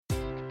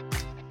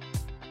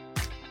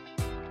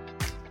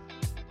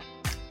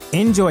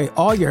Enjoy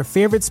all your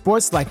favorite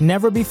sports like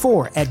never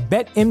before at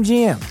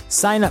BetMGM.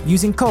 Sign up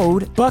using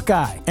code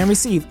Buckeye and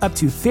receive up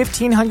to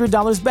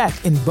 $1,500 back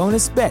in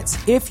bonus bets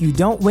if you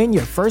don't win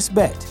your first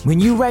bet. When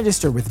you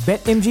register with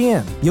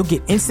BetMGM, you'll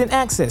get instant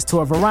access to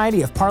a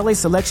variety of parlay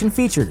selection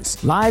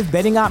features, live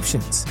betting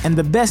options, and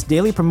the best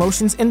daily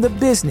promotions in the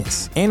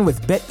business. And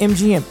with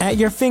BetMGM at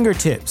your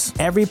fingertips,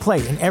 every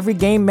play and every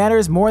game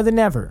matters more than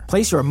ever.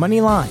 Place your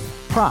money line,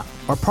 prop,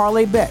 or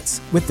parlay bets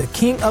with the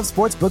king of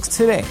sportsbooks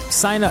today.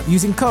 Sign up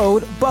using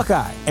code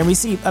Buckeye and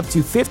receive up to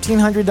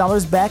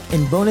 $1,500 back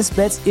in bonus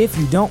bets if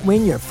you don't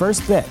win your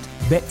first bet.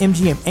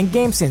 BetMGM and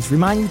GameSense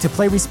remind you to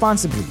play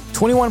responsibly.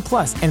 21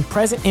 plus and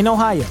present in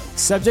Ohio,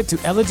 subject to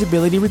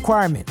eligibility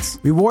requirements.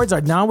 Rewards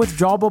are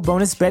non-withdrawable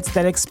bonus bets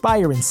that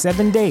expire in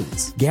 7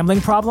 days. Gambling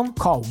problem?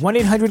 Call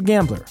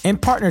 1-800-GAMBLER. In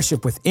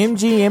partnership with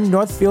MGM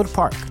Northfield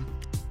Park.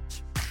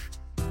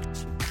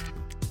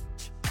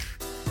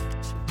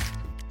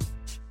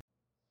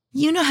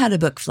 You know how to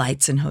book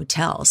flights and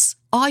hotels.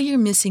 All you're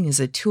missing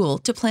is a tool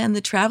to plan the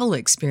travel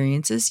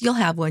experiences you'll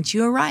have once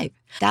you arrive.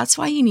 That's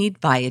why you need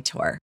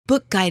Viator.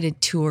 Book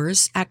guided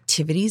tours,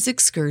 activities,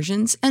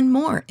 excursions, and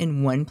more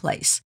in one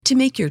place to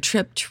make your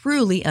trip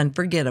truly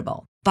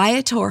unforgettable.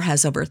 Viator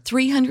has over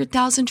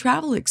 300,000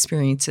 travel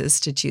experiences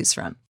to choose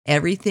from.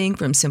 Everything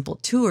from simple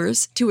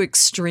tours to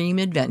extreme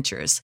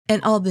adventures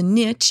and all the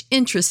niche,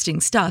 interesting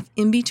stuff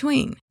in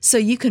between. So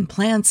you can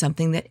plan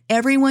something that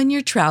everyone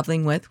you're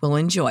traveling with will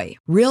enjoy.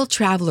 Real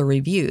traveler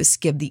reviews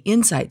give the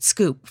inside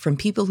scoop from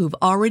people who've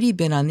already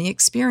been on the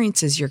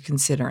experiences you're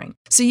considering.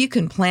 So you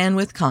can plan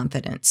with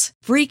confidence.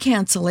 Free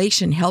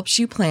cancellation helps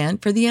you plan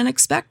for the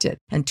unexpected.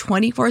 And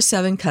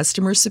 24/7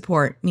 customer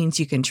support means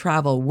you can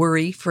travel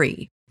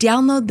worry-free.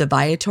 Download the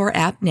Viator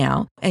app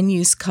now and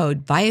use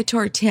code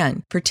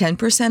Viator10 for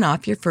 10%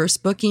 off your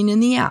first booking in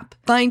the app.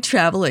 Find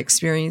travel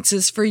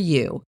experiences for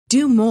you.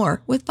 Do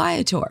more with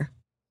Viator.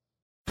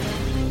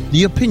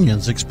 The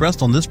opinions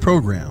expressed on this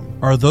program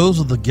are those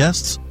of the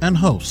guests and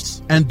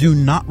hosts and do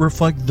not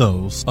reflect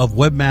those of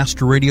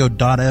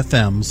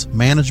WebmasterRadio.fm's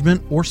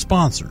management or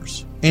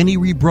sponsors. Any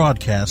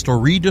rebroadcast or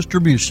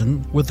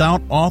redistribution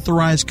without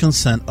authorized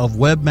consent of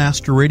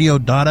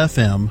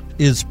WebmasterRadio.fm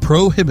is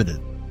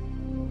prohibited.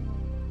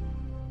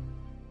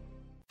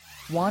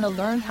 Want to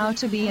learn how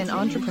to be an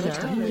entrepreneur?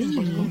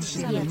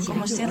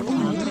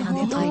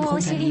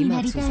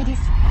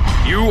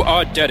 You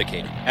are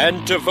dedicated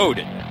and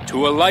devoted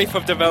to a life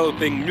of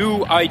developing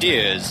new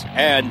ideas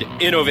and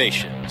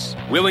innovations,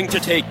 willing to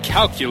take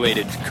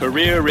calculated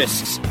career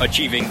risks,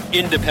 achieving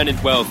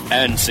independent wealth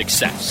and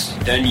success.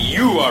 Then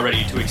you are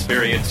ready to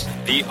experience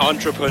the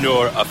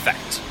entrepreneur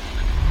effect.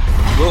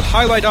 We'll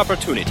highlight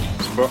opportunities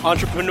for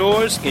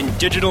entrepreneurs in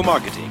digital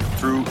marketing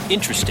through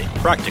interesting,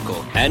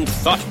 practical, and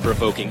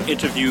thought-provoking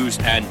interviews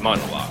and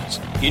monologues.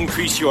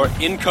 Increase your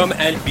income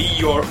and be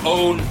your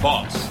own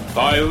boss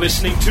by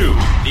listening to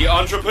The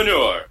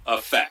Entrepreneur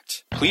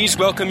Effect. Please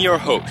welcome your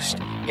host,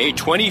 a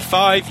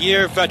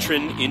 25-year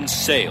veteran in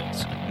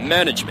sales,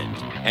 management,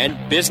 and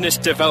business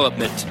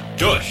development,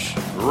 Dush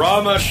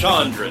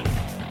Ramachandran.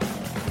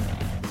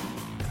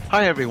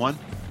 Hi, everyone.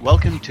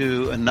 Welcome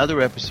to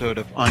another episode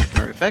of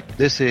Entrepreneur Effect.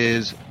 This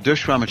is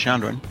Dush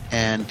Ramachandran,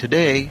 and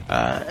today,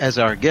 as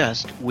our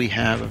guest, we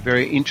have a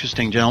very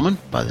interesting gentleman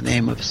by the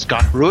name of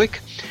Scott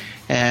Ruick.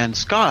 And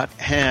Scott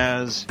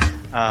has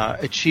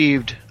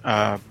achieved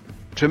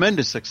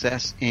tremendous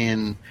success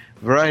in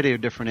a variety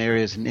of different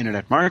areas in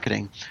internet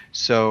marketing.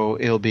 So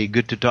it'll be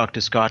good to talk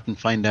to Scott and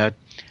find out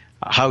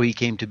how he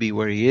came to be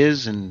where he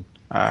is. And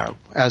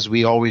as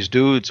we always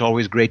do, it's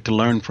always great to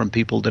learn from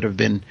people that have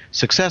been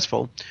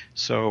successful.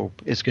 So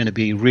it's going to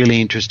be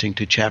really interesting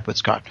to chat with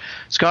Scott.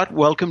 Scott,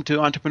 welcome to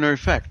Entrepreneur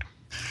Effect.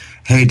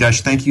 Hey, Dush,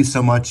 thank you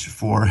so much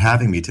for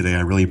having me today. I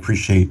really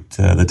appreciate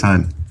the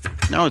time.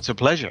 No, it's a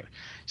pleasure.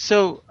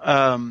 So,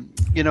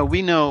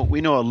 we know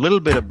a little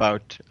bit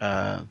about,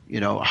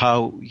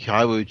 how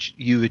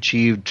you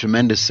achieved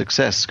tremendous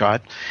success,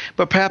 Scott.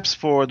 But perhaps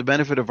for the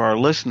benefit of our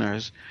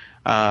listeners,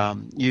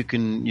 you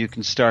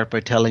can start by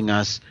telling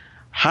us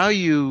how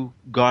you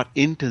got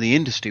into the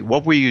industry.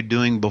 What were you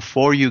doing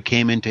before you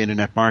came into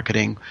internet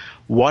marketing?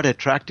 What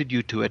attracted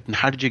you to it, and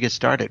how did you get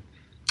started?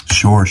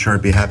 Sure,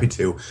 I'd be happy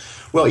to.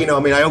 Well,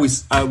 I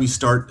always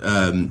start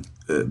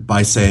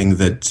by saying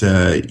that,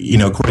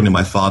 according to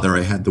my father,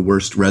 I had the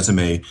worst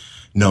resume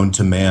known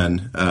to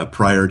man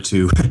prior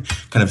to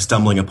kind of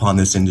stumbling upon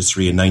this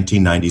industry in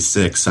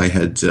 1996. I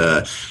had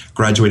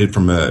graduated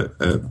from a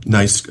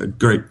nice,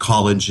 great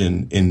college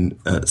in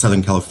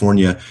Southern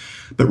California,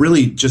 but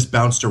really just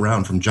bounced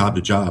around from job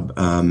to job.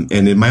 And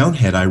in my own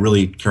head, I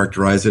really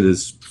characterize it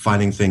as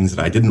finding things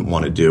that I didn't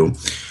want to do.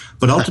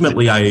 But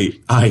ultimately,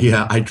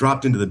 I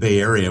dropped into the Bay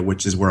Area,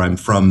 which is where I'm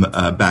from,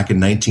 back in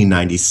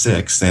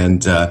 1996,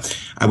 and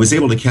I was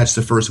able to catch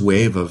the first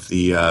wave of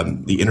the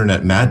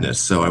internet madness.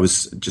 So I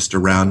was just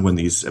around when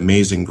these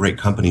amazing, great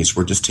companies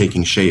were just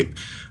taking shape,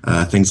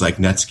 things like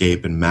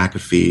Netscape and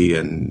McAfee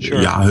and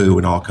Yahoo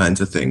and all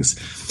kinds of things.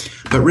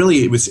 But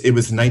really, it was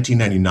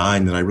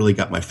 1999 that I really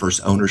got my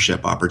first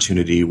ownership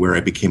opportunity, where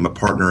I became a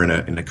partner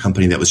in a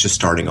company that was just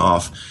starting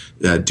off,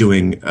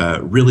 doing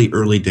really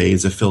early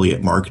days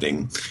affiliate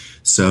marketing.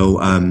 So,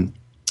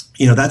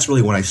 that's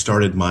really when I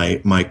started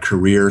my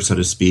career, so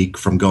to speak,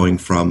 from going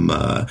from,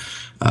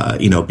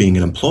 being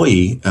an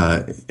employee.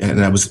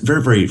 And I was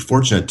very, very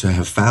fortunate to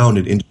have found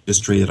an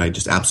industry that I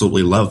just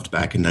absolutely loved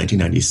back in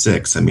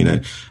 1996. I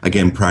mean,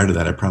 again, prior to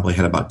that, I probably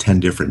had about 10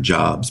 different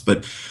jobs.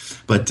 But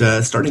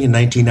starting in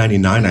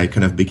 1999, I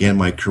kind of began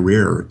my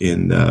career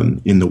in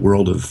the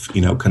world of,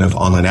 kind of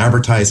online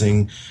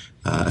advertising,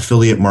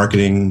 affiliate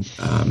marketing,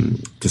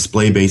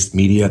 display-based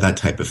media, that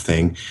type of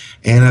thing.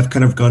 And I've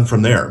kind of gone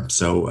from there.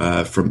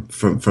 So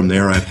from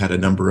there, I've had a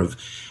number of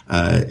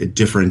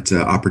different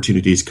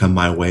opportunities come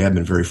my way. I've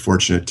been very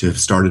fortunate to have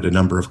started a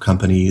number of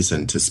companies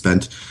and to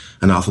spent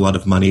an awful lot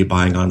of money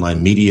buying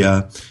online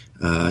media.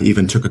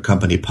 Even took a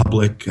company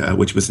public,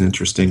 which was an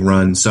interesting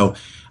run. So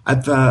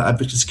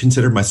I've just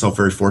considered myself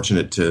very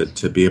fortunate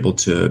to be able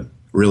to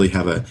really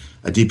have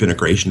a deep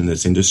integration in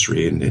this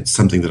industry, and it's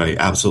something that I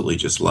absolutely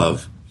just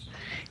love.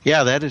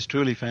 Yeah, that is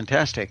truly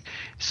fantastic.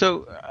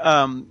 So,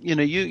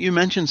 you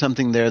mentioned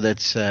something there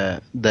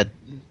that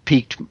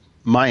piqued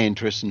my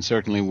interest and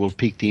certainly will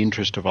pique the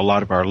interest of a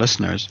lot of our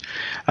listeners.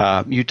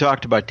 You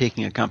talked about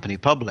taking a company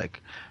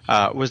public.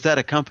 Was that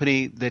a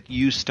company that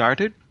you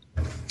started?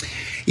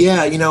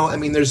 Yeah,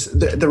 there's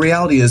the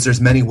reality is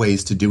there's many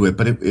ways to do it,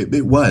 but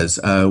it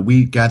was.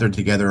 We gathered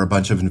together a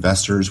bunch of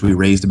investors. We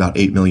raised about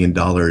 $8 million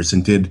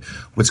and did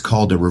what's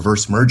called a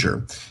reverse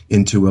merger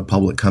into a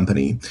public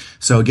company.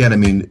 So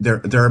again,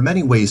 there are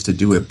many ways to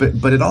do it,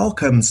 but it all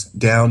comes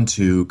down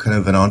to kind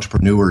of an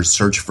entrepreneur's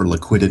search for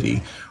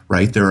liquidity,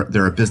 right?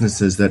 There are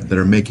businesses that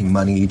are making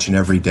money each and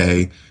every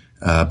day.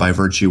 By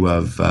virtue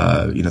of,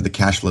 the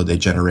cash flow they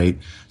generate.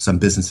 Some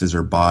businesses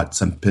are bought,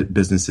 some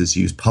businesses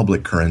use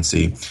public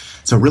currency.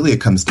 So really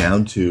it comes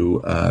down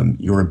to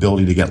your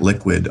ability to get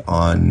liquid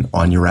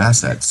on your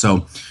assets.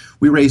 So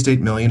we raised $8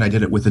 million. I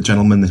did it with a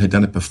gentleman that had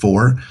done it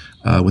before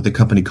with a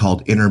company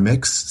called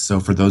Intermix.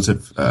 So for those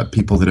of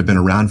people that have been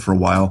around for a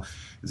while,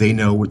 they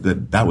know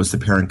that was the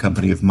parent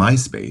company of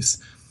MySpace.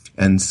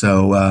 And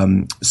so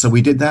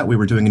we did that. We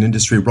were doing an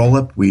industry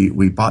roll-up.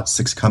 We bought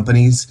 6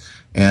 companies.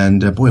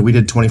 And we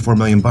did $24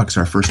 million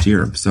our first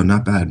year, so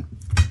not bad.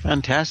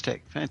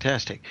 Fantastic.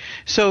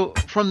 So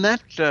from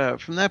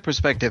that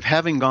perspective,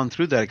 having gone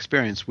through that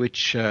experience,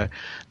 which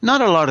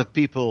not a lot of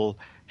people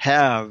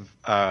have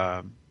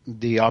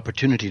the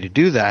opportunity to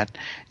do that,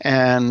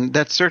 and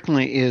that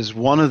certainly is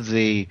one of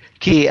the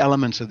key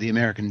elements of the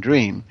American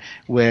dream,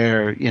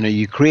 where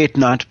you create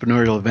an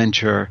entrepreneurial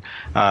venture,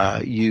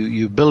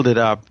 you build it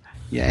up,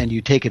 and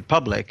you take it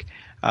public,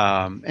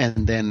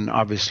 and then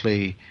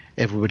obviously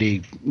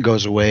everybody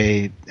goes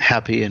away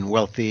happy and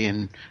wealthy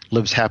and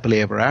lives happily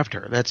ever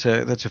after. That's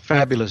a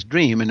fabulous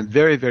dream, and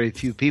very, very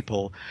few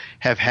people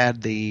have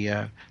had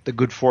the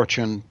good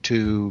fortune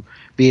to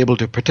be able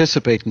to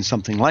participate in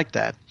something like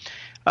that.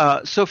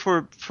 So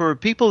for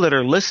people that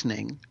are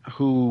listening,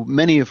 who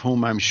many of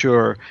whom I'm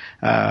sure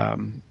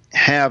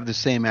have the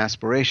same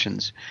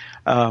aspirations,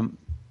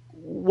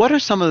 what are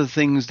some of the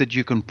things that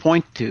you can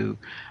point to?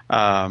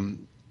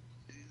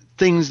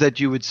 Things that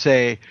you would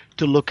say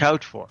to look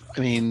out for?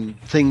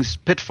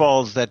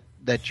 Pitfalls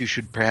that you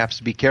should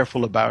perhaps be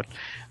careful about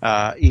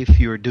if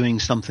you're doing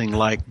something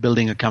like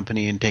building a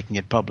company and taking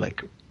it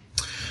public.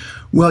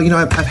 Well,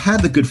 I've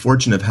had the good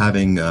fortune of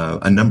having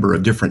a number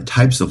of different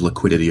types of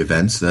liquidity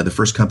events. The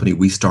first company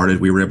we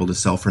started, we were able to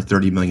sell for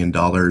 $30 million.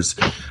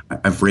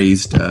 I've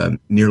raised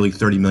nearly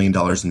 $30 million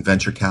in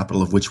venture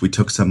capital, of which we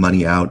took some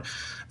money out.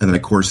 And then,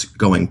 of course,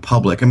 going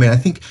public. I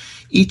think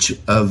each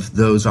of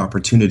those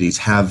opportunities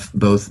have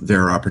both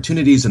their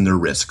opportunities and their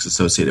risks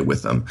associated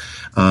with them.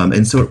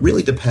 And so it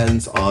really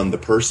depends on the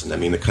person.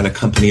 The kind of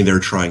company they're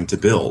trying to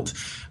build.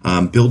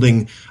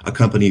 Building a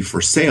company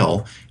for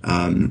sale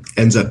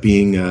ends up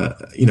being a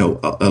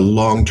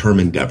long-term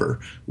endeavor,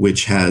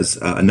 which has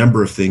a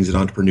number of things that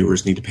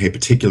entrepreneurs need to pay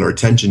particular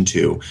attention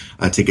to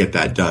get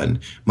that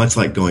done, much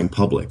like going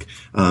public.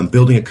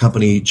 Building a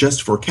company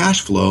just for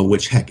cash flow,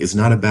 which, heck, is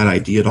not a bad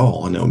idea at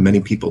all. I know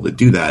many people that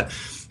do that.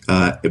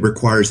 It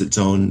requires its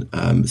own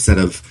set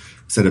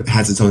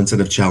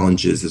of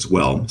challenges as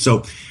well.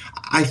 So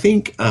I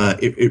think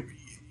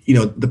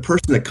the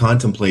person that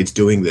contemplates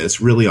doing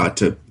this really ought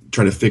to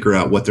try to figure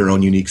out what their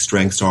own unique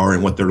strengths are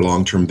and what their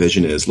long-term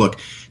vision is. Look,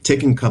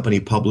 taking a company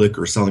public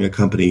or selling a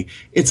company,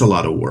 it's a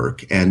lot of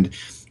work. And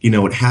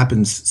it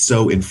happens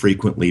so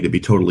infrequently, to be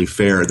totally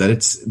fair, that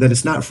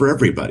it's not for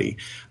everybody.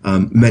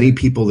 Many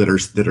people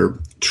that are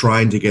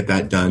trying to get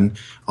that done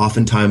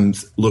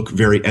oftentimes look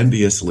very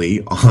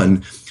enviously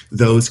on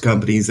those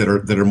companies that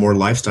are more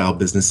lifestyle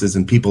businesses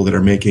and people that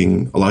are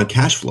making a lot of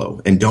cash flow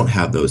and don't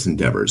have those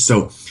endeavors.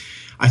 So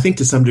I think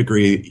to some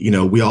degree,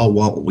 we all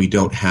want what we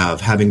don't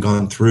have. Having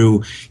gone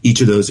through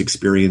each of those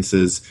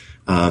experiences,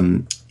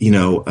 I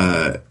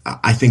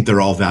think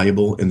they're all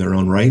valuable in their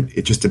own right.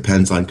 It just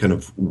depends on kind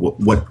of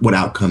what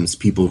outcomes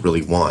people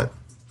really want.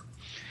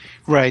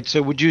 Right.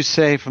 So would you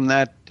say from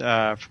that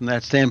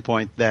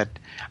standpoint that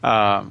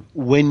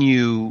when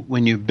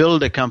you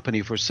build a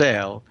company for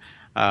sale,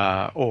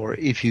 or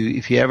if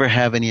you ever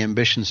have any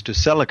ambitions to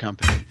sell a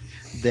company,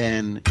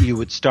 then you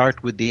would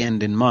start with the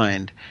end in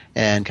mind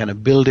and kind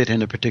of build it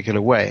in a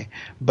particular way.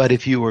 But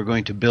if you were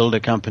going to build a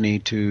company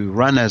to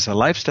run as a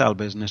lifestyle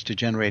business, to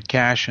generate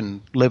cash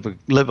and live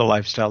a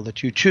lifestyle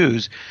that you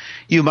choose,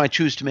 you might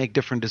choose to make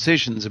different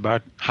decisions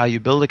about how you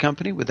build a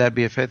company. Would that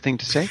be a fair thing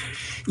to say?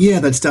 Yeah,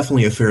 that's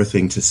definitely a fair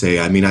thing to say.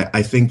 I mean,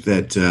 I think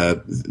that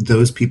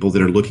those people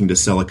that are looking to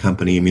sell a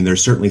company, I mean,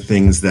 there's certainly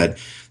things that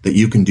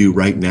you can do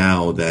right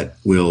now that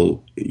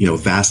will,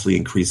 vastly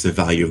increase the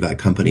value of that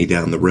company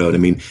down the road. I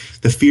mean,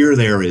 the fear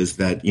there is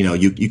that,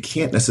 you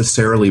can't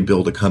necessarily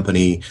build a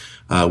company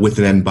with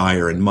an end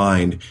buyer in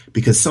mind,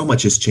 because so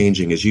much is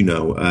changing, as you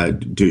know,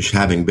 Dush,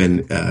 having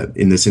been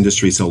in this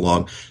industry so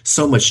long.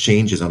 So much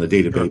changes on a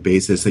day-to-day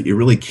basis that you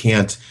really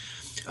can't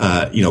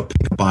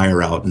pick a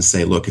buyer out and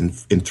say, look, in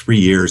 3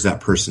 years that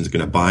person's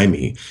going to buy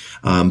me.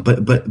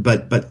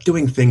 But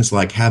doing things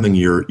like having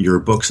your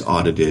books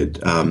audited,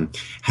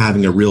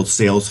 having a real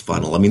sales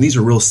funnel. I mean, these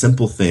are real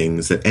simple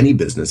things that any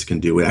business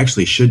can do. It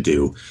actually should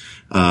do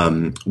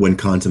when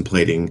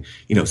contemplating,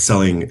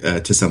 selling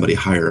to somebody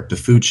higher up the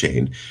food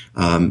chain.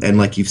 And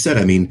like you've said,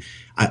 I mean,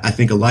 I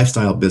think a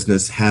lifestyle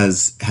business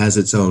has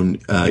its own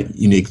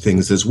unique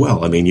things as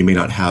well. I mean, you may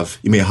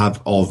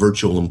have all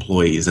virtual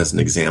employees as an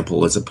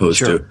example, as opposed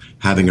to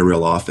having a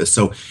real office.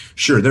 So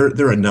sure,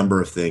 there are a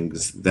number of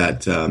things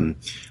that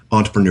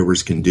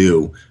entrepreneurs can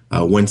do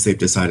once they've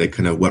decided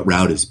kind of what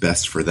route is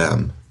best for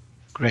them.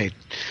 Great.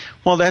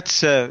 Well,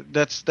 that's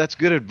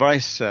good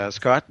advice,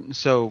 Scott.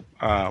 So,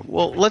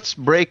 let's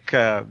break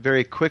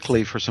very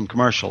quickly for some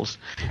commercials.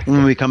 And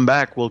when we come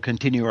back, we'll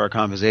continue our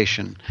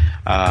conversation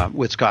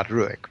with Scott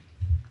Rueck.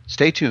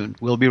 Stay tuned.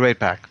 We'll be right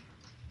back.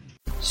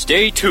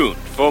 Stay tuned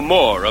for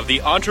more of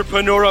the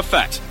Entrepreneur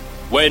Effect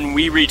when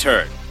we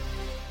return.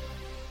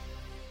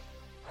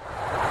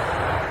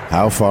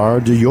 How far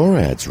do your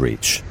ads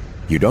reach?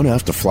 You don't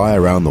have to fly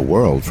around the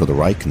world for the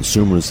right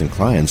consumers and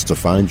clients to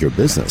find your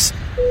business.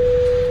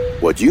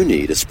 What you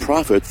need is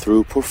profit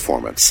through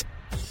performance.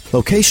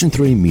 Location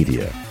 3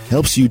 Media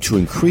helps you to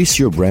increase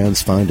your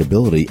brand's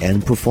findability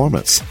and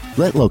performance.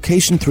 Let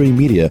Location 3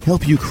 Media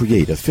help you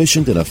create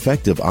efficient and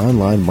effective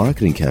online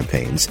marketing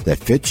campaigns that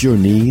fit your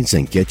needs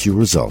and get you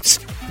results.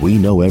 We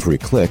know every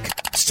click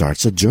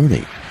starts a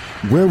journey.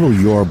 Where will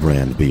your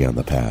brand be on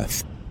the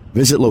path?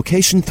 Visit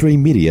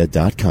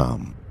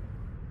location3media.com.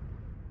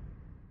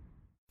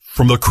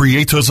 From the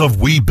creators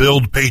of We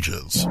Build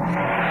Pages,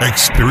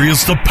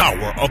 experience the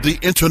power of the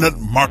Internet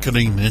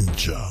Marketing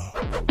Ninja.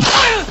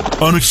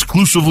 An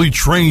exclusively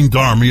trained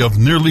army of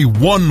nearly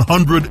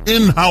 100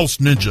 in-house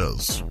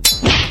ninjas.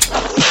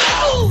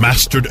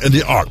 Mastered in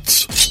the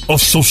arts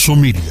of social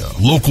media,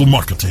 local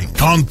marketing,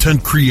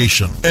 content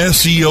creation,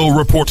 SEO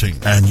reporting,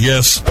 and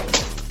yes,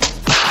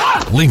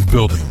 link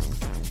building.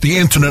 The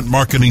Internet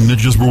Marketing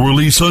Ninjas will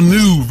release a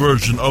new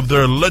version of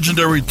their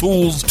legendary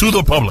tools to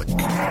the public.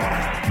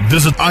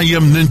 Visit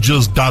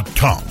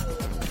IamNinjas.com.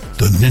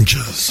 The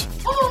ninjas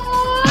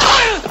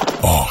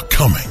are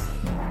coming.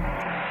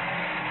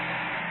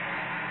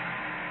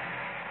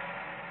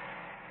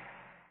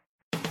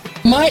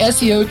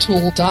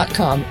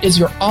 MySEOTool.com is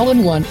your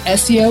all-in-one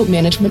SEO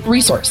management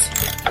resource.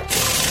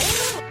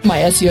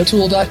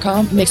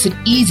 MySEOTool.com makes it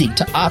easy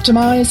to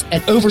optimize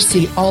and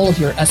oversee all of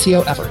your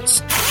SEO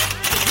efforts.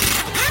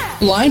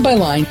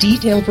 Line-by-line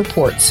detailed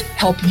reports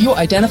help you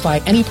identify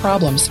any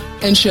problems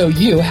and show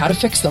you how to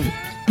fix them.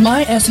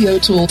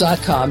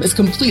 MySEOTool.com is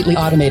completely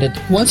automated.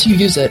 Once you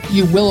use it,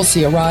 you will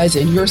see a rise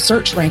in your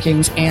search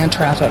rankings and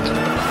traffic.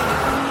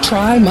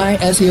 Try My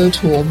SEO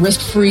Tool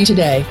risk-free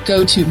today.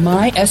 Go to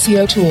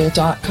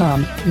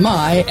MySEOTool.com.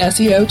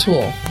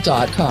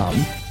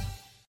 MySEOTool.com.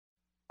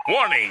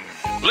 Warning!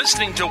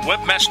 Listening to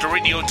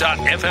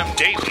WebmasterRadio.fm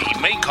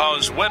daily may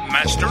cause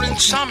webmaster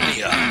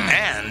insomnia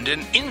and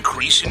an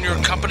increase in your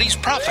company's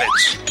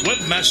profits.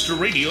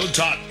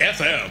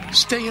 WebmasterRadio.fm.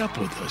 Stay up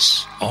with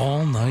us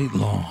all night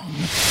long.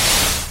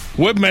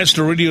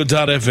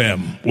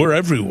 WebmasterRadio.fm. We're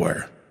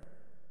everywhere.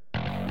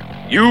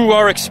 You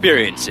are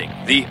experiencing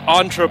the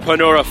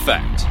Entrepreneur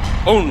Effect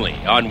only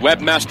on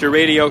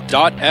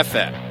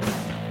WebmasterRadio.fm.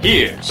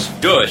 Here's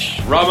Dush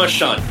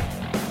Ramachandran.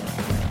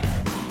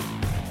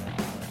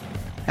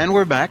 And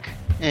we're back.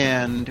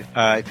 And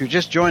if you're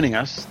just joining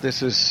us,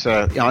 this is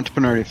the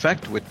Entrepreneur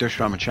Effect with Dush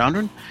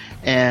Ramachandran.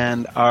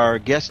 And our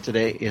guest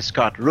today is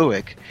Scott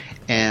Rueck.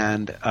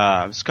 And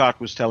Scott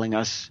was telling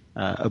us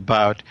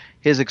about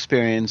his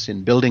experience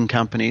in building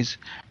companies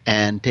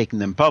and taking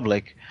them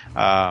public.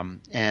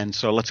 And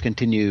so let's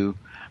continue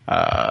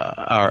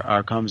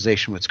our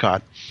conversation with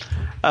Scott.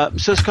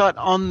 So Scott,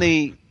 on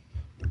the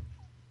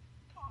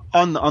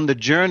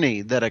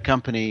journey that a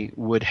company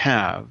would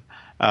have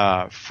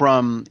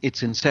from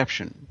its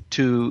inception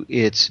to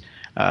its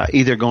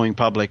either going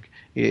public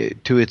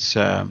to its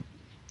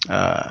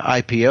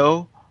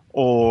IPO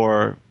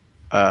or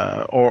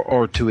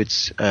to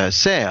its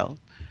sale,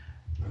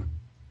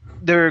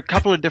 there are a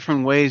couple of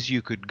different ways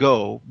you could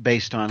go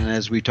based on, and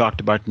as we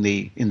talked about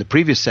in the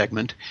previous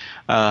segment,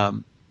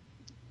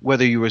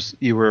 whether you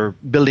were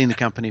building the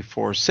company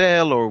for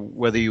sale or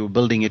whether you were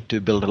building it to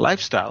build a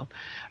lifestyle.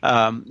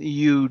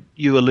 You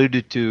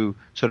alluded to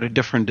sort of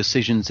different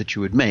decisions that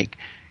you would make.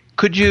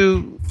 Could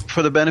you,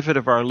 for the benefit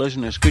of our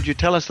listeners, could you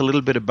tell us a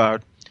little bit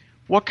about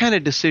what kind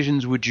of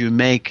decisions would you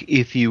make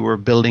if you were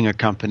building a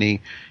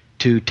company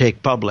to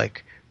take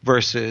public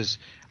versus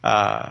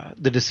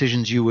the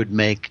decisions you would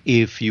make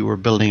if you were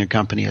building a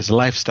company as a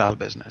lifestyle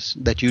business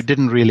that you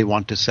didn't really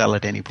want to sell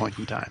at any point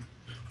in time?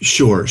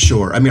 Sure.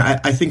 I mean,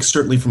 I think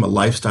certainly from a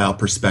lifestyle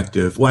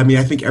perspective,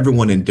 I think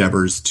everyone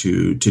endeavors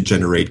to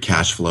generate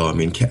cash flow. I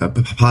mean,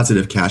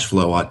 positive cash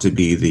flow ought to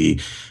be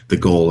the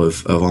goal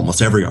of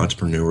almost every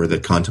entrepreneur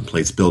that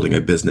contemplates building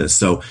a business.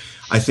 So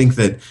I think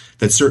that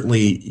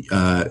certainly,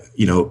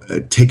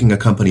 taking a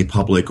company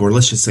public, or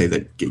let's just say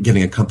that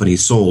getting a company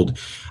sold,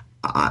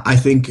 I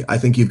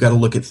think you've got to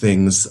look at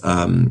things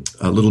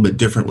a little bit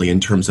differently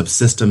in terms of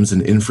systems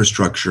and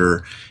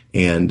infrastructure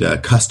and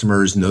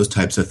customers and those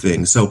types of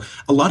things. So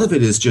a lot of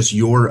it is just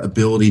your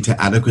ability to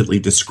adequately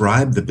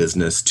describe the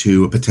business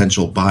to a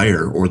potential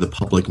buyer or the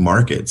public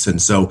markets.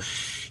 And so,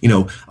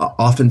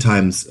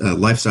 oftentimes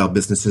lifestyle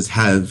businesses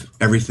have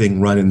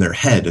everything run in their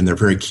head and they're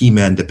very key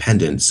man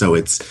dependent. So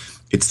it's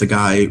the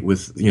guy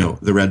with,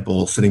 the Red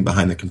Bull sitting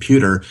behind the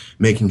computer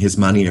making his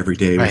money every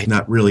day with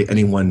not really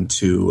anyone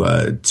to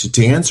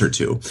answer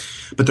to.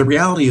 But the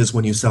reality is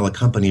when you sell a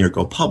company or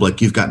go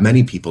public, you've got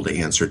many people to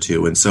answer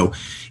to. And so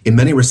in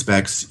many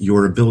respects,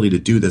 your ability to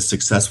do this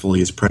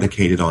successfully is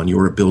predicated on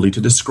your ability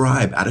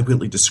to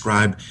adequately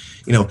describe,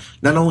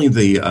 not only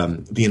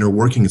the inner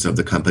workings of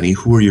the company,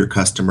 who are your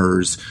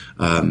customers,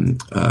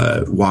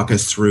 walk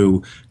us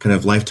through kind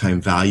of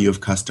lifetime value of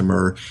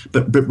customer,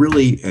 but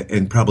really,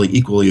 and probably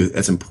equally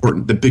as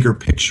important, the bigger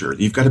picture.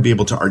 You've got to be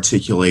able to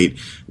articulate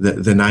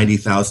the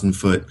 90,000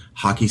 foot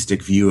hockey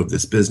stick view of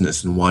this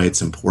business and why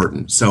it's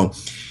important. So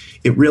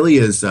it really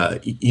is,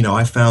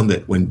 I found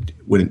that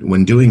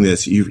when doing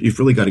this, you've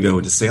really got to go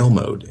into sale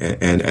mode,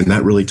 and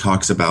that really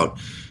talks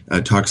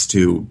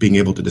to being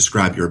able to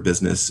describe your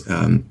business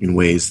in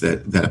ways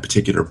that a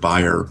particular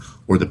buyer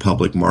or the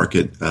public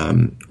market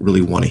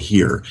really want to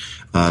hear.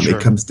 Sure.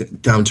 It comes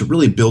down to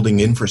really building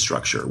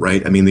infrastructure,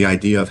 right? I mean, the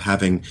idea of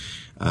having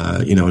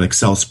an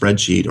Excel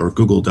spreadsheet or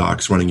Google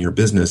Docs running your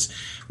business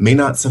may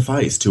not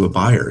suffice to a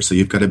buyer. So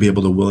you've got to be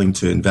willing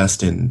to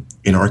invest in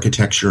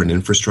architecture and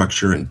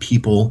infrastructure and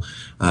people.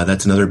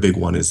 That's another big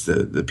one, is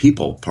the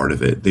people part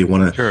of it. They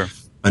want to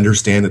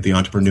understand that the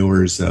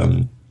entrepreneurs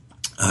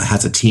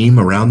has a team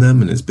around them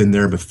and has been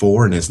there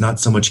before and is not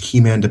so much key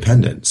man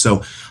dependent.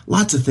 So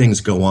lots of things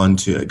go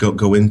into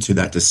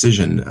that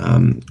decision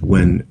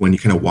when you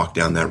kind of walk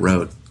down that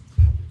road.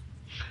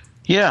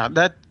 Yeah,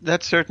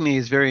 that certainly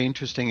is very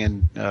interesting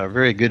and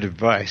very good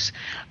advice.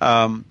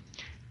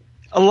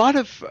 A lot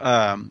of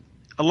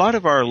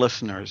our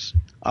listeners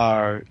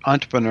are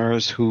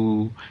entrepreneurs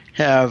who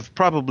have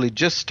probably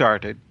just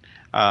started.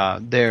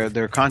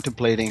 They're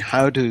contemplating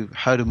how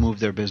to move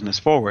their business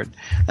forward,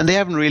 and they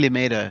haven't really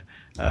made a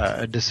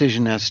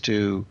decision as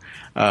to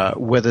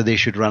whether they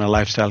should run a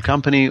lifestyle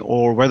company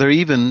or whether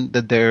even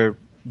that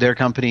their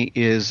company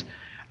is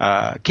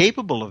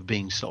capable of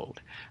being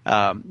sold.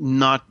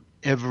 Not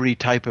every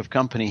type of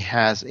company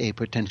has a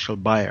potential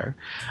buyer,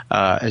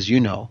 as you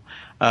know.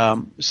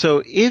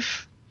 So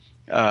if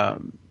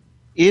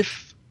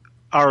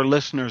our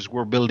listeners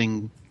were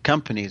building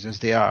companies as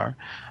they are,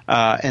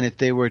 and if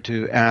they were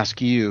to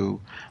ask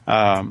you,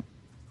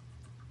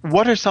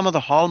 what are some of the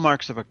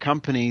hallmarks of a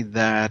company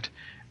that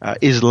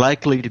is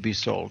likely to be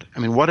sold? I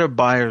mean, what are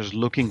buyers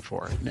looking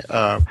for?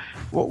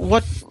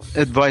 What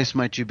advice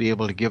might you be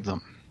able to give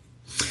them?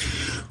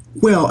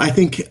 Well, I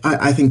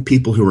think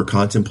people who are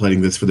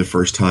contemplating this for the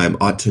first time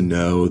ought to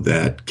know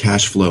that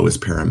cash flow is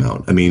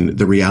paramount. I mean,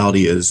 the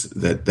reality is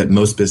that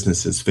most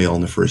businesses fail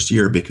in the first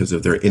year because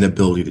of their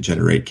inability to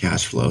generate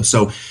cash flow.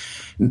 So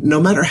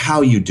no matter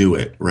how you do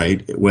it,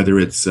 right, whether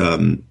it's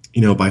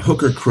by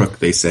hook or crook,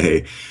 they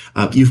say,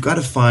 you've got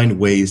to find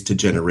ways to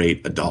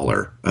generate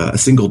a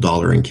single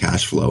dollar in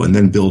cash flow and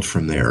then build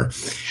from there.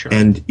 Sure.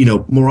 And,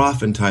 more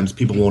oftentimes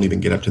people won't even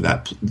get up to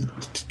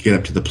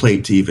the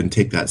plate to even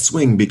take that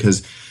swing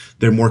because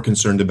they're more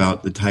concerned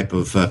about the type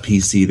of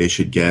PC they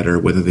should get or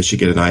whether they should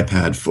get an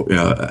iPad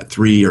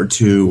 3 or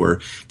 2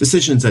 or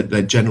decisions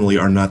that generally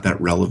are not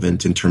that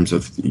relevant in terms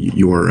of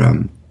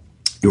your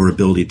your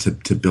ability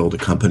to build a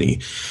company.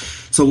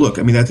 So look,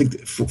 I mean, I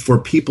think for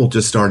people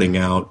just starting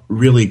out,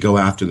 really go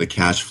after the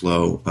cash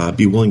flow,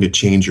 be willing to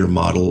change your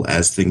model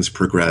as things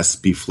progress,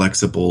 be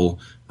flexible,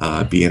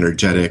 be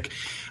energetic.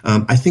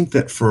 I think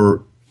that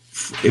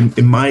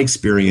in my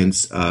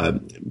experience,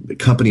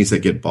 companies that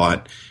get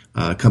bought,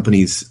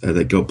 companies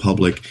that go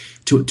public,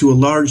 to a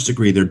large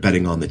degree, they're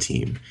betting on the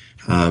team.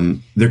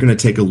 They're going to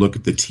take a look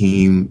at the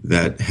team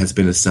that has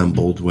been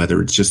assembled,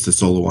 whether it's just a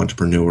solo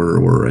entrepreneur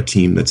or a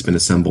team that's been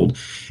assembled,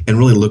 and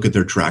really look at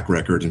their track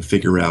record and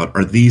figure out,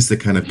 are these the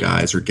kind of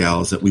guys or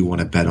gals that we want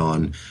to bet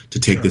on to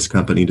take this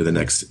company into the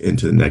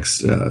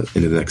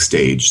next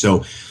stage?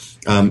 So,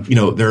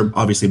 there are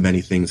obviously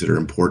many things that are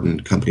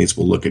important. Companies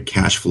will look at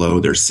cash flow,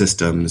 their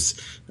systems,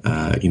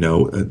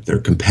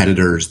 their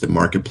competitors, the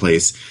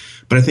marketplace.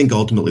 But I think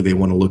ultimately they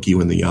want to look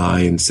you in the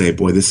eye and say,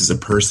 boy, this is a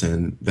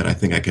person that I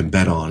think I can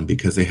bet on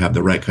because they have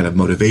the right kind of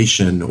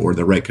motivation or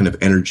the right kind of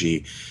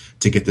energy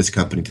to get this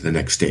company to the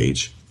next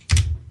stage.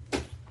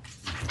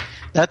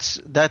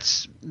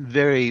 That's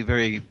very,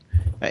 very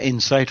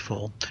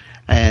insightful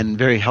and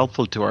very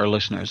helpful to our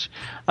listeners.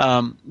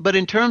 But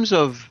in terms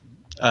of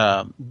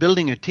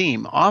building a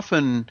team,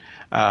 often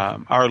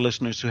our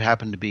listeners who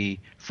happen to be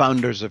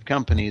founders of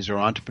companies or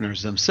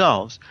entrepreneurs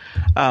themselves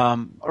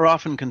are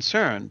often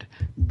concerned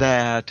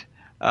that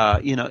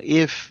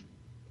if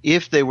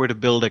they were to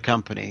build a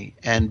company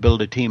and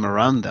build a team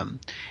around them,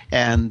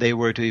 and they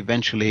were to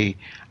eventually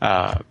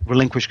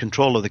relinquish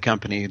control of the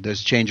company,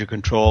 there's change of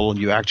control, and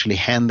you actually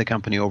hand the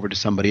company over to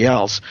somebody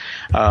else.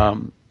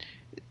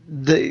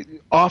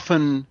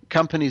 Often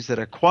companies that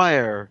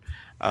acquire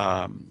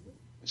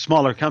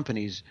smaller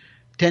companies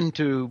tend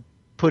to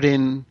put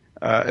in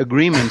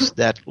agreements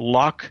that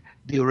lock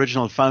the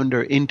original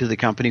founder into the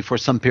company for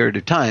some period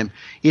of time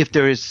if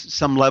there is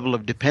some level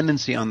of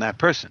dependency on that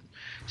person.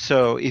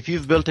 So if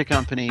you've built a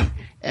company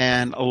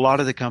and a lot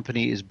of the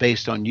company is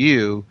based on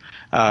you,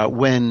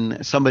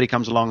 when somebody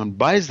comes along and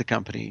buys the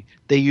company,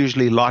 they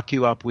usually lock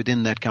you up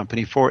within that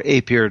company for a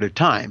period of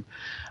time.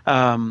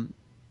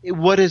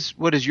 What is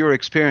your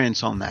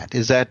experience on that?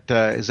 Is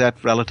that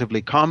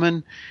relatively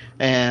common,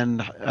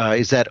 and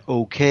is that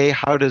okay?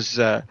 How does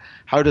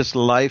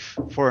life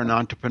for an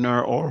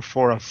entrepreneur or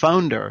for a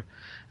founder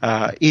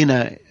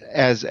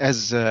as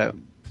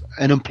an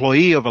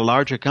employee of a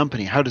larger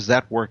company, how does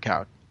that work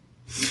out?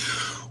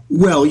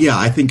 Well, yeah,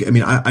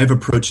 I've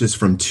approached this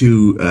from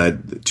two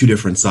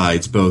different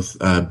sides, both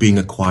being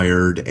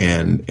acquired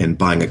and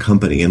buying a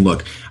company. And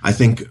look, I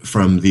think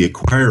from the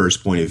acquirer's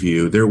point of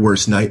view, their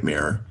worst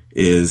nightmare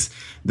is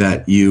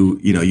that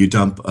you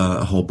dump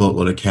a whole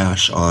boatload of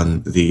cash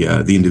on the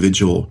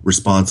individual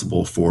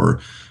responsible for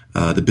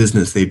the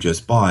business they've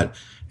just bought,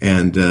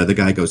 and the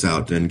guy goes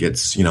out and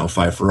gets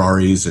 5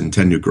 Ferraris and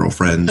 10 new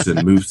girlfriends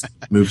and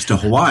moves to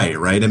Hawaii,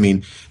 right? I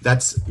mean,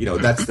 that's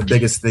the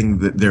biggest thing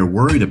that they're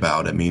worried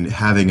about. I mean,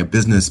 having a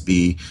business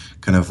be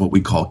kind of what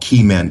we call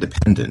key man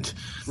dependent,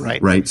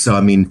 right? So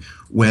I mean,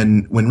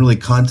 when really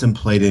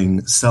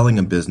contemplating selling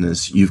a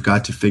business, you've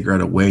got to figure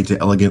out a way to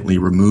elegantly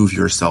remove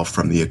yourself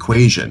from the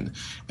equation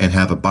and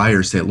have a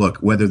buyer say, look,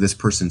 whether this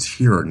person's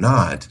here or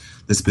not,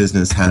 this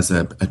business has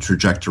a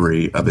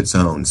trajectory of its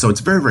own. So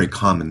it's a very, very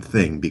common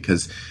thing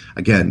because,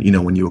 again,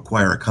 when you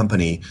acquire a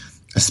company,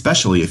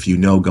 especially if you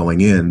know going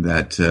in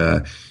that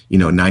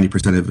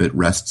 90% of it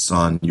rests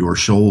on your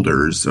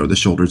shoulders or the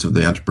shoulders of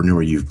the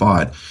entrepreneur you've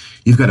bought,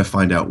 you've got to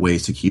find out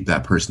ways to keep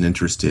that person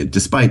interested,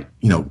 despite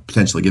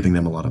potentially giving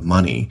them a lot of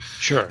money.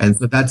 Sure. And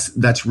so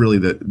that's really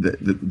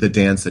the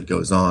dance that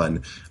goes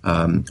on.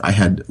 I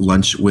had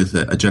lunch with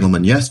a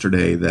gentleman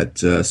yesterday that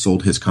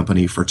sold his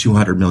company for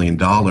 $200 million.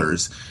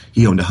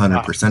 He owned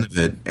 100% of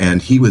it,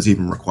 and he was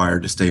even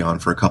required to stay on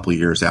for a couple of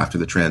years after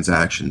the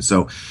transaction.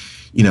 So,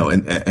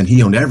 and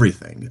he owned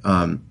everything.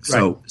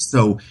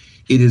 So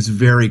it is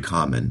very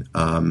common.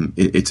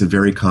 It's a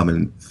very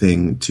common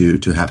thing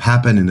to have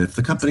happen. And if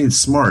the company is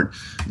smart,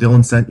 they'll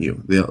incent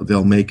you.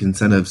 They'll make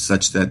incentives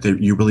such that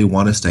you really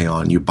want to stay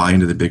on. You buy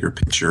into the bigger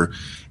picture,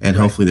 and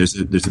hopefully there's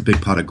a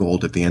big pot of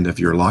gold at the end of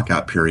your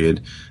lockout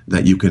period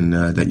that you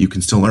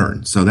can still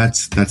earn. So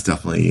that's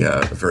definitely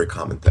a very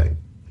common thing.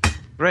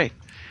 Great.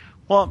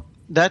 Well,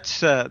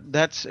 that's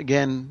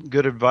again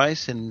good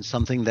advice and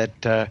something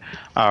that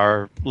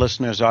our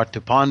listeners ought to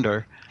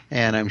ponder.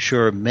 And I'm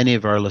sure many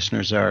of our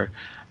listeners are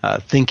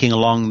thinking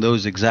along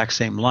those exact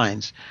same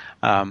lines.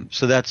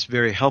 So that's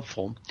very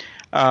helpful.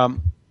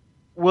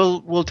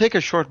 We'll take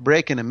a short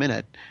break in a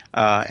minute,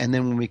 and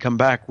then when we come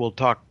back, we'll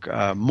talk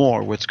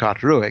more with Scott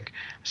Rueck.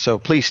 So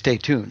please stay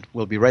tuned.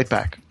 We'll be right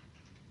back.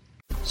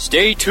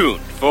 Stay tuned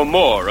for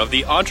more of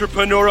the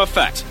Entrepreneur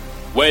Effect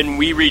when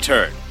we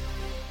return.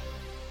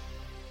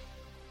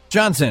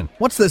 Johnson,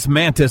 what's this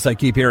Mantis I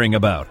keep hearing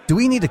about? Do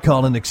we need to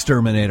call an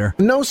exterminator?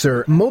 No,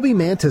 sir. Moby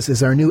Mantis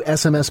is our new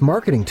SMS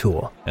marketing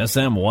tool.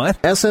 SM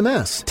what?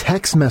 SMS,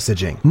 text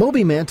messaging.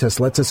 Moby Mantis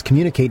lets us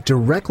communicate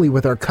directly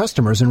with our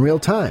customers in real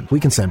time. We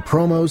can send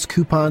promos,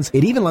 coupons.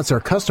 It even lets our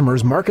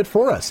customers market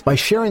for us by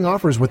sharing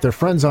offers with their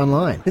friends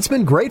online. It's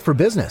been great for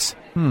business.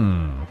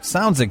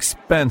 Sounds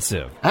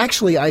expensive.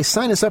 Actually, I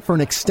signed us up for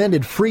an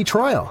extended free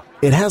trial.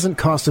 It hasn't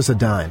cost us a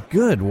dime.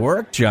 Good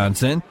work,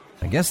 Johnson.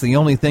 I guess the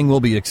only thing we'll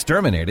be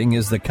exterminating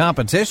is the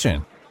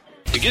competition.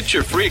 To get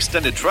your free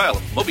extended trial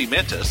of Moby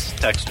Mantis,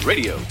 text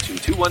radio to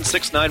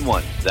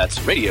 21691.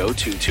 That's radio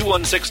to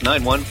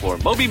 21691 for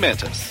Moby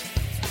Mantis.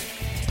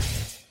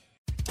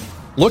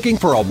 Looking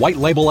for a white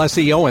label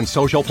SEO and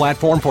social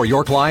platform for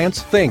your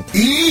clients? Think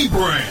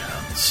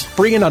eBrands.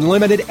 Free and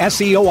unlimited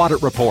SEO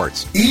audit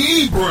reports.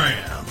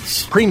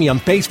 eBrands. Premium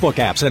Facebook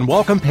apps and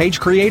welcome page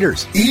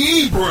creators.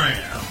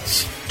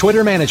 eBrands.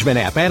 Twitter management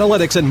app,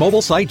 analytics, and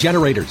mobile site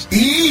generators.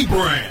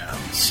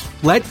 eBrands.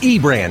 Let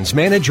eBrands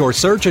manage your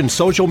search and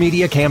social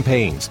media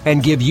campaigns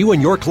and give you and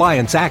your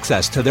clients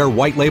access to their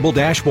white label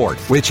dashboard,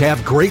 which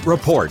have great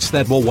reports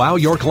that will wow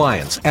your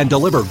clients and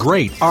deliver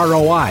great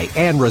ROI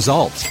and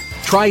results.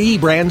 Try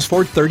eBrands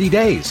for 30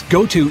 days.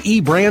 Go to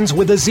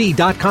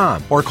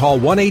eBrandsWithAZ.com or call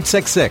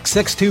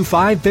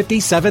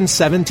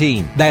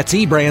 1-866-625-5717. That's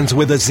eBrands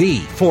with a Z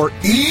for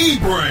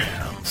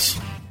eBrands.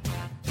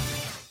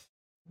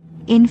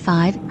 In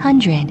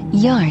 500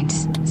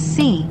 yards,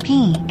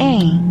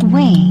 CPA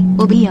Way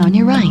will be on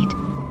your right.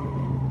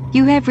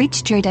 You have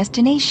reached your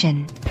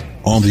destination.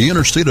 On the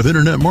interstate of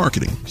internet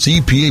marketing,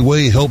 CPA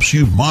Way helps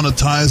you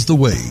monetize the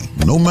way.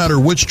 No matter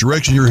which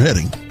direction you're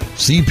heading,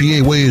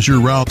 CPA Way is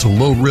your route to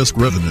low-risk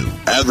revenue.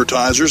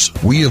 Advertisers,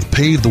 we have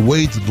paved the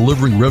way to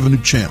delivering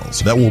revenue channels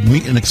that will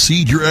meet and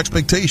exceed your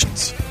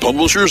expectations.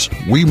 Publishers,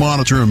 we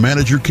monitor and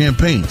manage your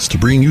campaigns to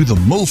bring you the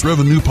most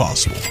revenue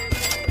possible.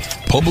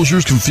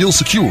 Publishers can feel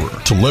secure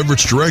to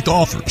leverage direct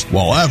offers,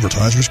 while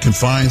advertisers can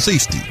find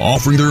safety,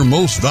 offering their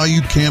most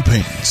valued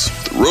campaigns.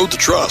 The road to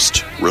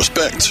trust,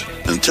 respect,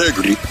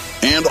 integrity,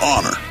 and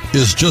honor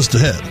is just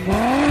ahead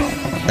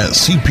at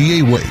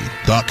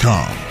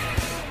CPAway.com.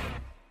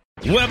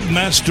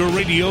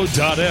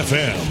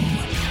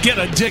 Webmasterradio.fm. Get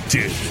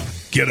addicted.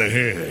 Get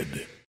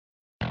ahead.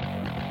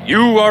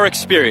 You are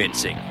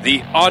experiencing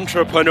the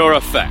Entrepreneur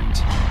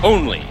Effect,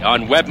 only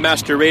on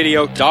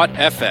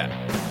Webmasterradio.fm.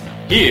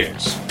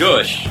 Here's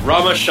Dush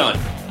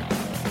Ramachandran.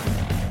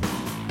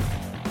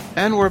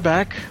 And we're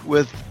back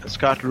with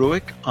Scott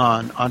Ruick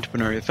on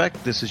Entrepreneur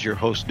Effect. This is your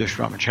host, Dush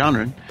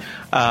Ramachandran.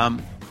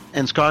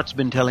 And Scott's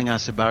been telling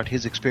us about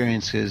his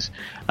experiences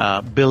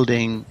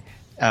building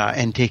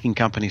and taking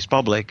companies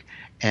public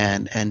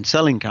and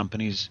selling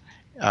companies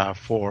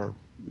for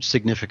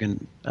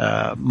significant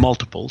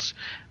multiples,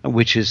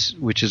 which is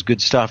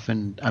good stuff,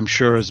 and I'm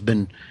sure has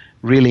been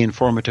really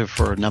informative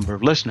for a number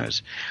of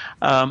listeners.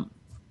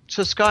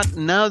 So Scott,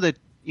 now that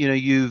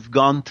you've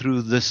gone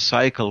through this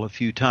cycle a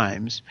few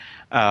times,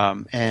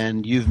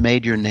 and you've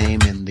made your name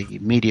in the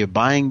media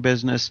buying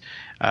business,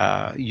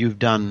 you've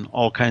done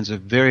all kinds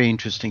of very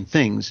interesting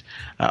things,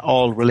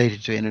 all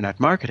related to internet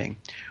marketing.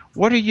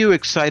 What are you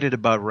excited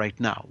about right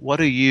now? What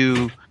are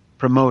you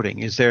promoting?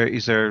 Is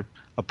there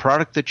a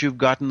product that you've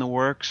got in the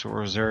works,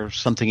 or is there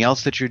something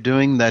else that you're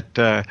doing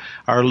that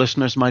our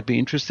listeners might be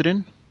interested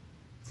in?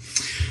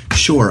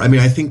 Sure. I mean,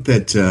 I think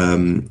that,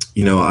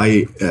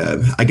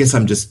 I guess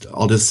I'll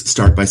just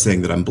start by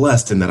saying that I'm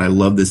blessed and that I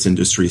love this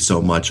industry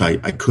so much.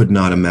 I could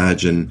not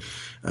imagine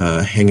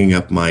hanging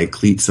up my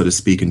cleats, so to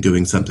speak, and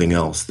doing something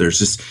else.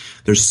 There's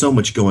so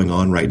much going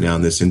on right now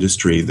in this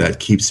industry that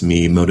keeps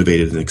me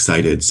motivated and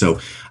excited.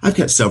 So I've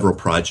got several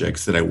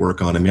projects that I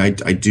work on. I mean,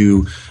 I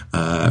do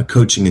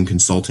coaching and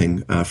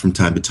consulting from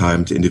time to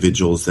time to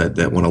individuals that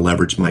want to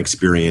leverage my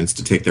experience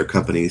to take their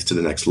companies to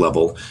the next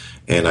level.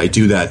 And I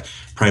do that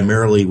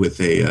primarily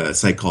with a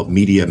site called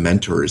Media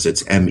Mentors.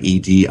 It's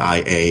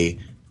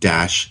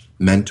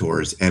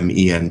MEDIA-Mentors,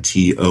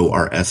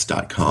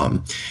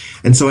 MENTORS.com.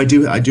 And so I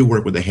do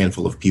work with a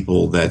handful of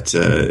people that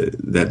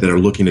are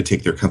looking to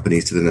take their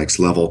companies to the next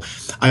level.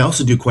 I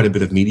also do quite a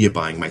bit of media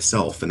buying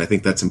myself, and I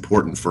think that's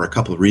important for a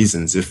couple of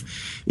reasons.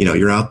 If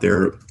you're out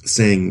there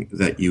saying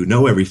that you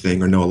know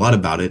everything or know a lot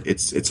about it,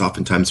 it's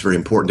oftentimes very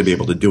important to be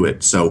able to do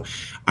it. So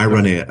I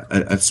run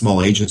a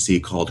small agency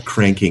called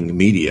Cranking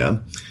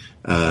Media,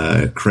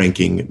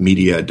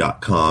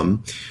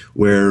 crankingmedia.com,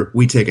 where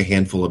we take a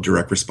handful of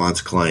direct response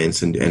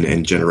clients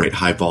and generate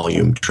high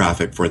volume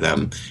traffic for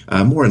them,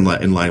 more in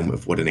line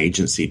with what an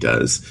agency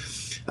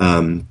does.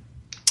 And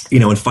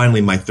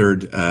finally, my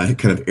third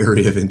kind of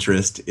area of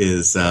interest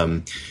is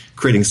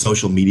creating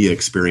social media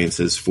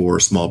experiences for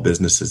small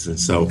businesses. And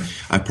so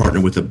I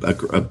partnered with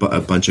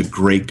a bunch of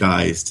great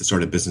guys to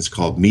start a business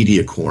called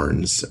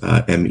MediaCorns,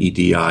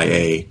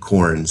 MEDIA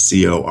Corns,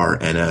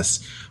 CORNS.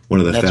 One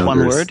of the founders. That's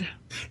one word?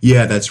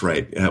 Yeah, that's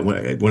right.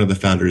 One of the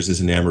founders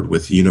is enamored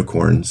with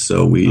unicorns,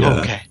 so we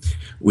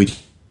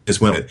as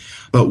well.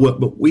 But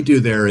what we do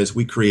there is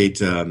we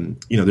create,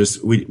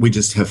 we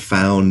just have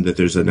found that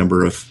there's a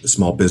number of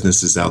small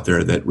businesses out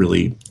there that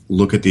really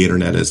look at the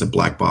internet as a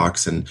black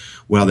box. And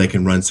while they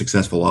can run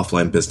successful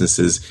offline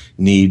businesses,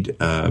 need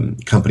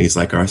companies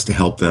like ours to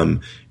help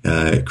them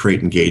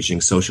create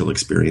engaging social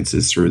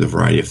experiences through the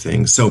variety of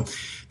things. So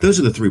those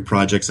are the three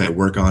projects I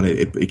work on.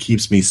 It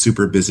keeps me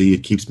super busy.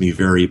 It keeps me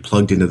very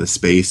plugged into the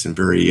space and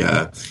very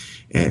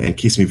and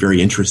keeps me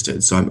very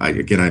interested. So I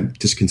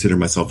just consider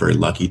myself very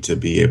lucky to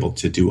be able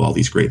to do all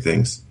these great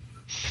things.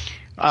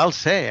 I'll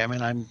say, I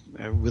mean, I'm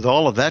with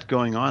all of that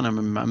going on,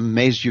 I'm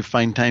amazed you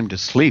find time to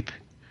sleep.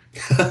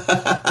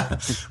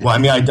 Well, I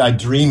mean, I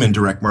dream in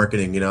direct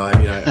marketing.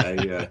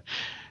 I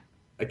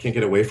can't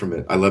get away from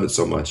it. I love it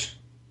so much.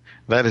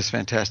 That is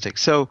fantastic.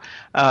 So,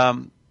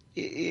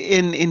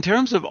 in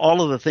terms of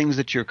all of the things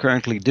that you're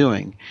currently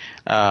doing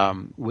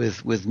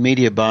with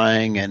media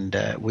buying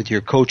and with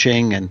your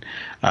coaching and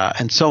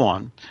so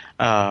on,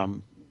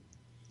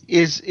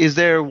 is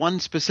there one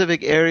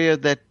specific area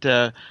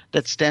that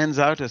stands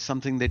out as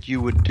something that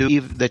you would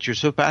do, that you're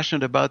so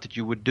passionate about that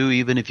you would do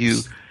even if you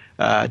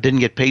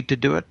didn't get paid to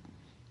do it?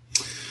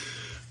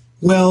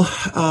 Well,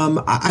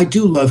 I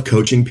do love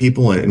coaching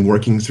people and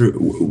working through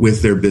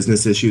with their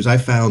business issues. I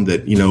found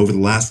that, over the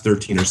last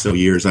 13 or so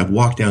years, I've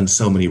walked down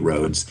so many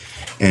roads,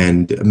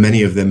 and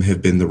many of them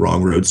have been the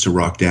wrong roads to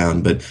walk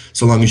down. But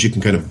so long as you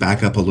can kind of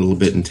back up a little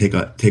bit and take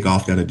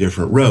off down a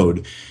different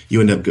road, you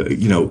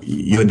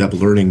end up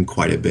learning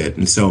quite a bit.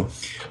 And so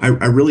I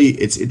really,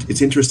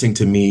 it's interesting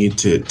to me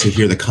to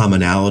hear the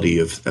commonality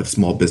of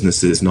small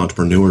businesses and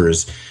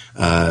entrepreneurs,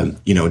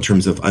 in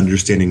terms of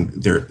understanding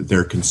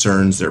their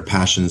concerns, their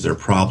passions, their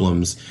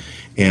problems,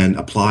 and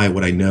apply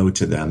what I know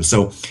to them.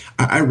 So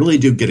I really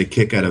do get a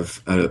kick out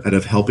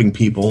of helping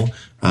people.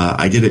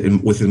 I did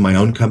it within my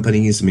own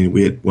companies. I mean,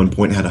 we at one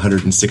point had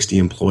 160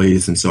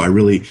 employees, and so I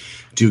really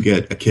do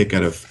get a kick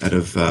out of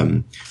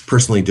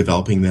personally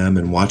developing them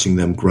and watching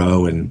them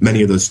grow. And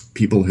many of those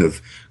people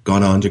have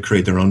gone on to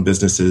create their own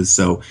businesses.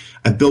 So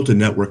I've built a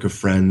network of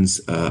friends,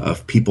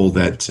 of people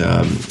that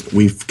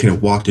we've kind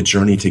of walked a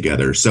journey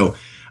together. So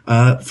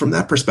from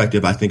that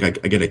perspective, I think I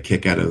get a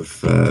kick out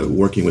of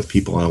working with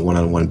people on a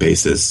one-on-one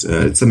basis.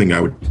 It's something I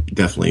would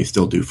definitely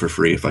still do for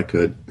free if I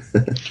could.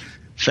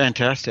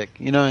 Fantastic.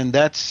 And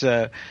that's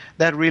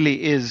that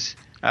really is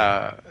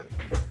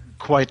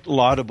quite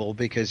laudable,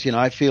 because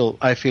I feel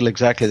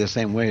exactly the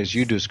same way as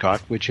you do,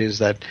 Scott, which is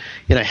that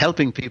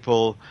helping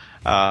people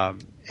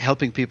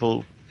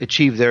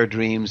achieve their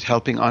dreams,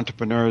 helping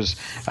entrepreneurs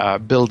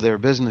build their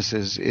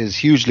businesses is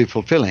hugely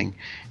fulfilling.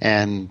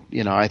 And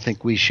I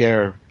think we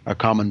share a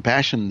common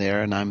passion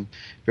there, and I'm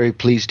very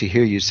pleased to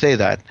hear you say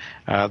that.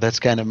 That's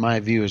kind of my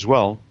view as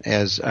well,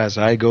 as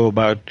I go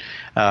about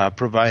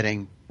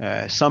providing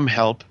some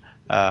help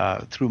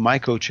through my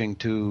coaching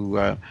to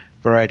a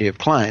variety of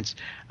clients.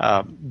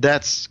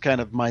 That's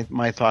kind of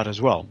my thought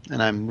as well,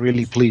 and I'm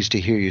really pleased to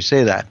hear you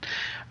say that.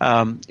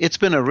 It's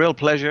been a real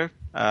pleasure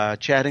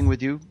chatting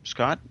with you,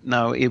 Scott.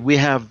 Now, we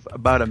have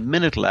about a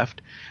minute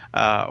left,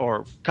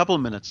 or a couple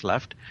of minutes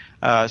left.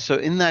 So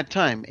in that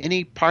time,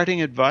 any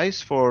parting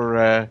advice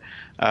for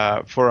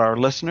our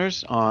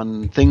listeners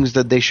on things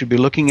that they should be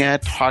looking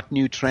at, hot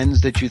new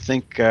trends that you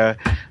think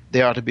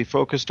they ought to be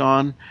focused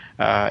on?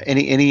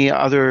 Any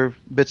other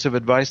bits of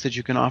advice that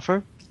you can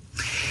offer?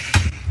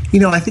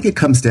 I think it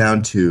comes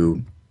down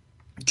to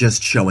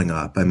just showing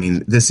up. I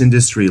mean, this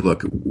industry,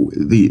 look,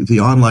 the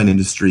online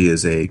industry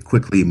is a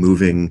quickly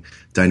moving,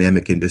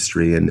 dynamic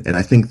industry. And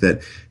I think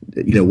that,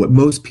 what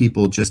most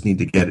people just need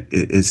to get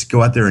is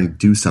go out there and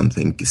do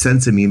something,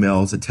 send some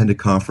emails, attend a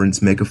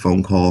conference, make a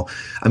phone call.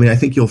 I mean, I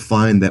think you'll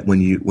find that when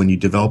you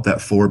develop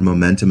that forward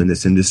momentum in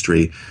this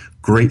industry,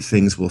 great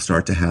things will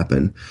start to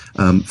happen.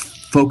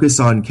 Focus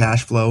on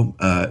cash flow.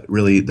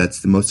 Really,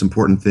 that's the most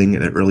important thing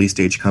in an early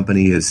stage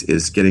company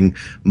is getting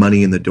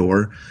money in the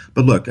door.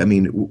 But look, I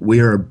mean,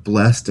 we are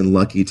blessed and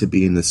lucky to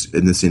be in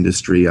this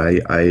industry.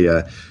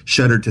 I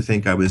shudder to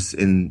think I was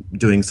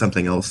doing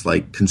something else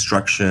like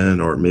construction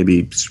or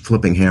maybe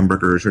flipping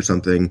hamburgers or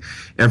something.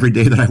 Every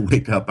day that I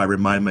wake up, I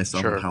remind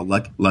myself of how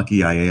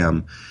lucky I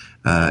am.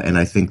 And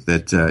I think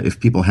that if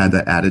people had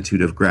that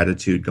attitude of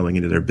gratitude going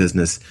into their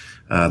business,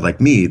 like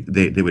me,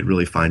 they would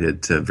really find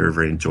it very,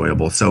 very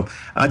enjoyable. So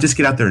just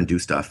get out there and do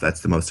stuff.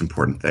 That's the most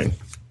important thing.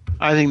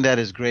 I think that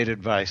is great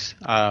advice.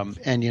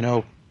 And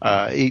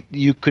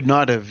you could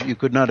not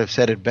have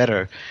said it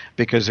better,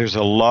 because there's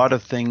a lot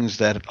of things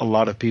that a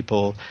lot of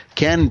people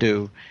can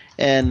do,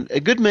 and a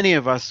good many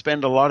of us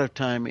spend a lot of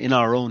time in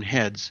our own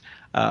heads.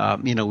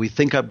 We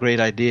think up great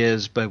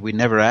ideas, but we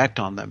never act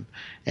on them.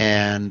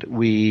 And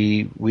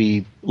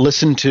we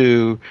listen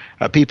to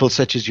people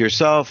such as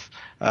yourself,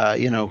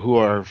 who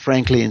are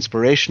frankly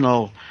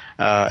inspirational.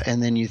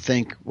 And then you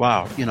think,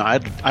 wow,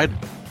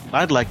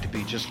 I'd like to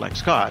be just like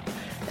Scott.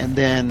 And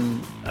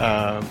then,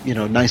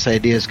 nice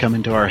ideas come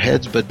into our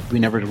heads, but we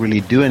never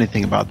really do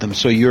anything about them.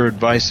 So your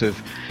advice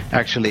of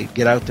actually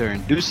get out there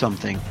and do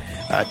something,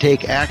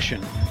 take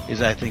action,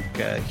 is, I think,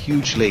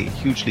 hugely,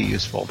 hugely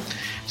useful.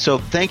 So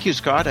thank you,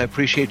 Scott. I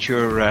appreciate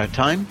your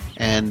time,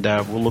 and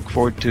we'll look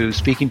forward to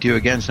speaking to you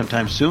again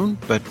sometime soon.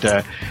 But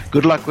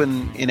good luck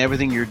in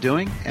everything you're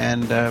doing,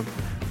 and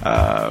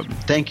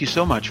thank you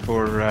so much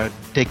for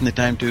taking the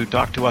time to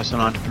talk to us on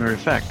Entrepreneur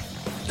Effect.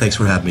 Thanks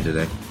for having me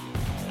today.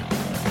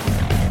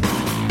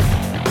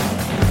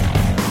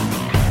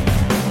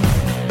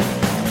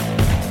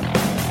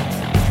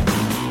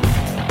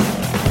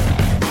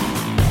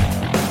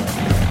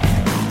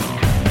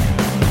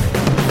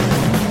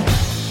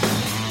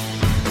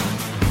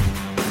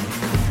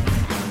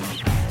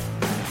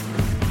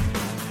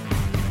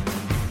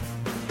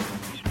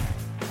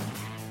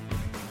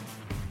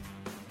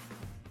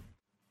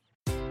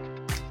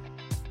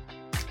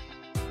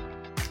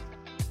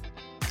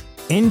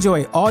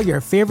 Enjoy all your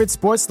favorite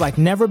sports like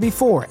never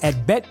before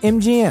at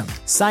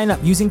BetMGM. Sign up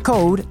using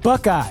code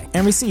Buckeye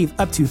and receive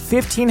up to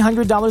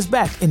 $1,500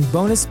 back in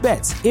bonus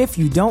bets if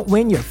you don't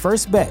win your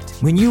first bet.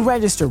 When you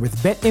register with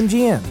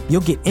BetMGM,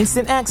 you'll get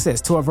instant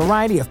access to a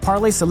variety of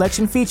parlay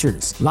selection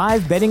features,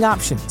 live betting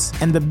options,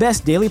 and the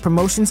best daily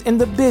promotions in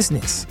the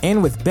business.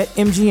 And with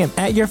BetMGM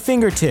at your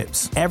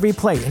fingertips, every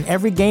play and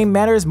every game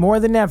matters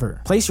more than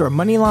ever. Place your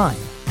money line,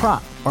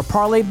 prop, or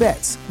parlay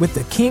bets with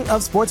the king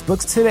of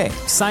sportsbooks today.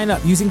 Sign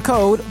up using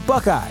code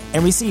Buckeye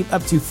and receive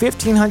up to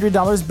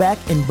 $1,500 back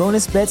in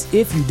bonus bets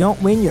if you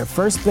don't win your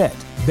first bet.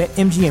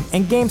 BetMGM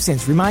and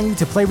GameSense remind you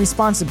to play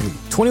responsibly.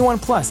 21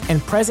 plus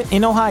and present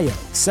in Ohio,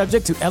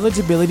 subject to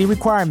eligibility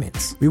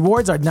requirements.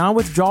 Rewards are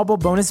non-withdrawable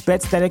bonus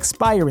bets that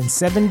expire in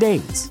 7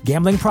 days.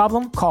 Gambling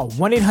problem? Call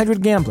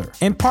 1-800-GAMBLER.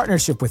 In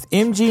partnership with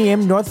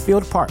MGM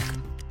Northfield Park.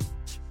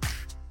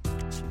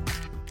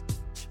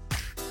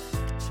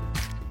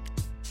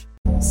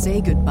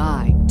 Say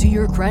goodbye to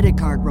your credit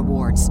card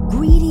rewards.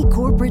 Greedy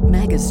corporate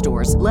mega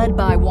stores, led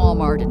by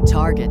Walmart and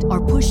Target,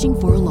 are pushing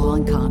for a law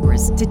in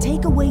Congress to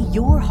take away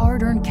your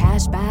hard-earned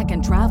cash back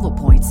and travel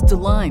points to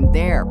line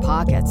their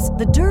pockets.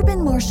 The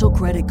Durbin-Marshall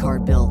credit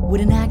card bill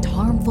would enact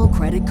harmful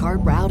credit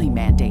card routing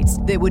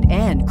mandates that would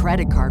end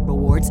credit card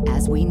rewards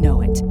as we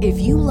know it. If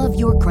you love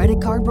your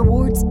credit card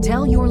rewards,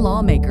 tell your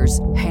lawmakers,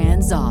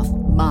 hands off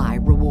my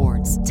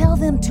rewards. Tell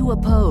them to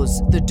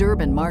oppose the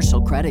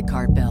Durbin-Marshall credit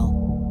card bill.